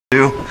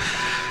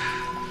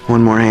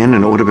One more hand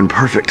and it would have been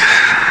perfect.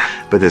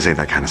 But this ain't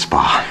that kind of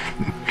spa.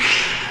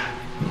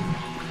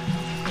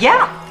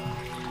 Yeah.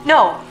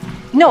 No,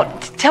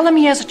 tell him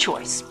he has a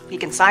choice. He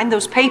can sign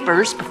those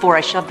papers before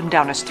I shove them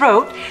down his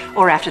throat,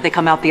 or after they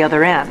come out the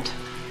other end.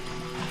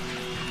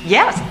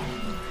 Yes.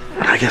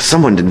 I guess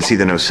someone didn't see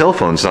the no cell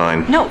phone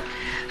sign. No.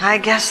 I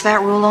guess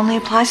that rule only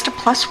applies to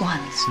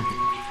 +1s.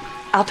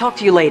 I'll talk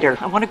to you later.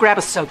 I want to grab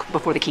a soak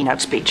before the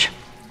keynote speech.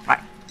 Right.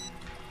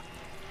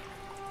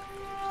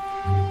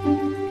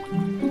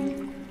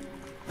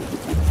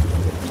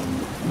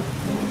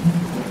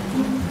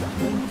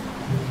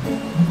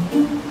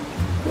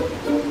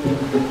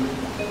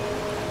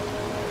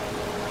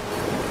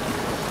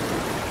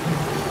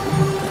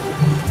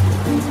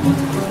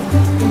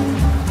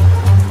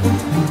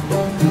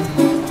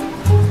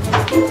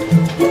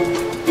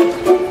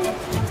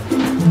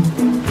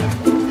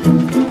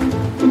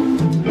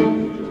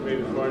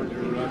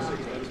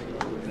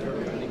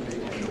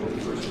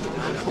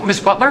 Miss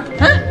Butler?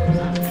 Huh?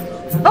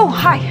 Oh,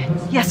 hi.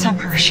 Yes, I'm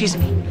her. She's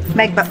me.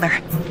 Meg Butler.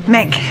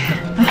 Meg.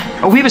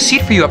 Oh, we have a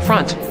seat for you up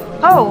front.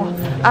 Oh,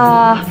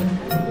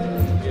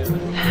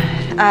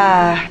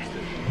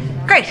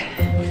 great.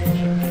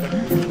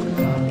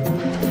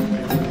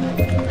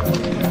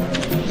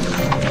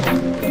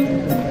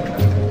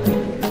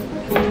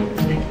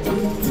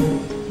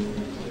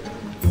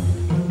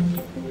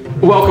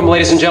 Welcome,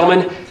 ladies and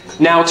gentlemen.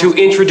 Now to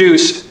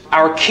introduce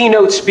our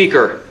keynote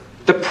speaker,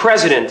 the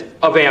president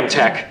of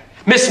Amtech,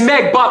 Miss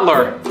Meg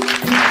Butler.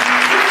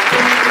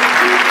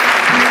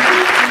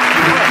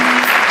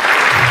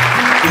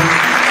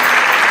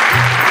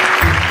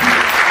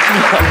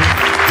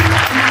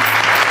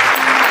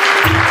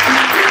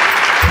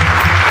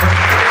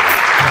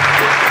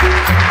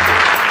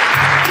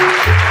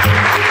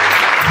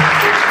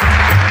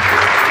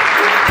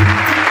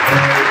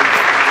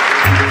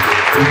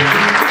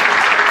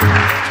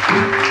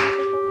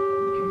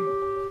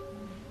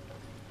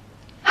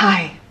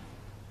 Hi.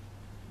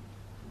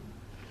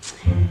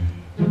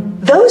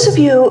 Those of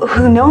you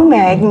who know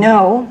Meg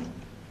know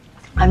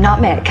I'm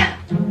not Meg.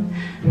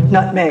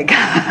 Not Meg.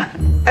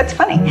 That's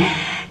funny.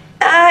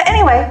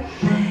 Anyway,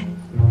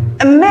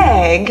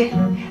 Meg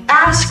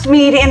asked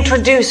me to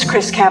introduce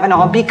Chris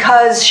Kavanaugh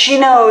because she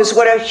knows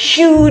what a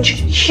huge,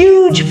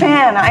 huge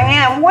fan I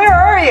am. Where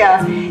are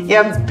you,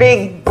 you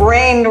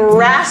big-brained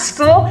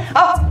rascal?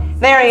 Oh,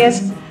 there he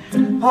is.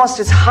 Almost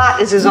as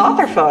hot as his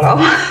author photo.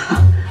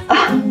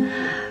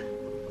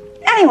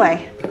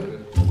 Anyway,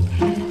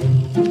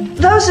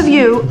 those of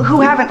you who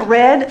haven't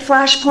read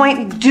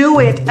Flashpoint, do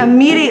it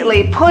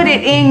immediately. Put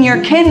it in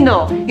your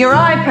Kindle, your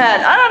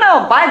iPad, I don't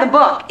know, buy the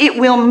book. It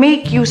will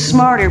make you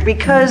smarter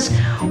because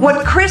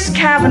what Chris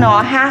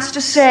Kavanaugh has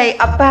to say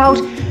about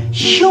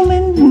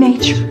human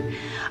nature,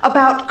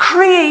 about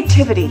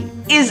creativity,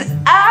 is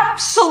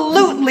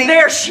absolutely...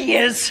 There she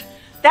is.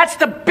 That's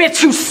the bitch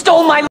who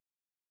stole my